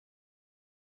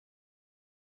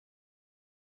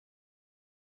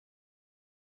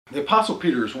The Apostle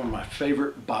Peter is one of my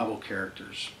favorite Bible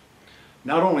characters.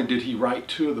 Not only did he write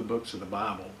 2 of the books of the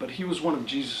Bible, but he was one of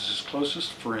Jesus'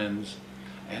 closest friends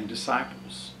and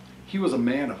disciples. He was a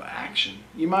man of action.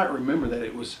 You might remember that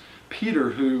it was Peter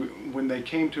who, when they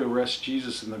came to arrest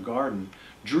Jesus in the garden,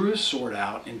 drew his sword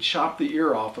out and chopped the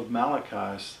ear off of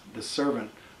Malchus, the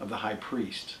servant of the high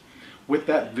priest. With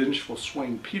that vengeful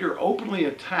swing, Peter openly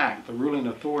attacked the ruling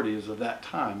authorities of that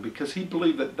time because he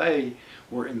believed that they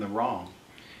were in the wrong.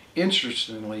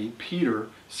 Interestingly, Peter,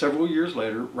 several years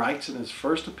later, writes in his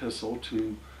first epistle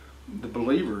to the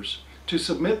believers to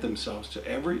submit themselves to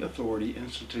every authority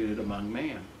instituted among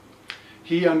man.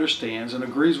 He understands and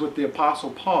agrees with the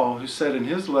Apostle Paul, who said in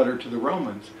his letter to the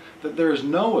Romans that there is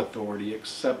no authority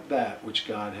except that which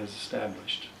God has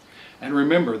established. And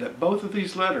remember that both of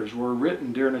these letters were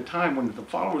written during a time when the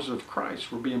followers of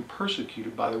Christ were being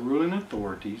persecuted by the ruling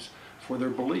authorities for their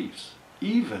beliefs,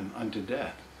 even unto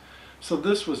death. So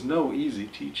this was no easy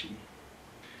teaching.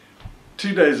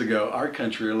 2 days ago, our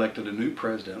country elected a new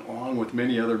president, along with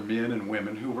many other men and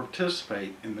women who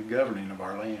participate in the governing of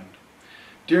our land.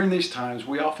 During these times,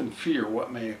 we often fear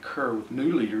what may occur with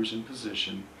new leaders in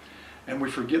position, and we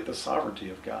forget the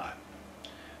sovereignty of God.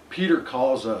 Peter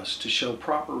calls us to show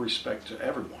proper respect to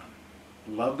everyone,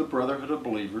 love the brotherhood of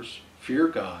believers, fear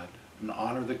God, and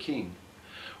honor the king.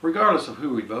 Regardless of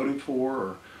who we voted for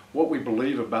or what we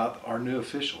believe about our new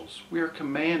officials, we are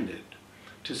commanded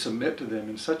to submit to them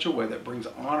in such a way that brings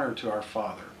honor to our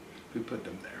Father who put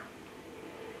them there.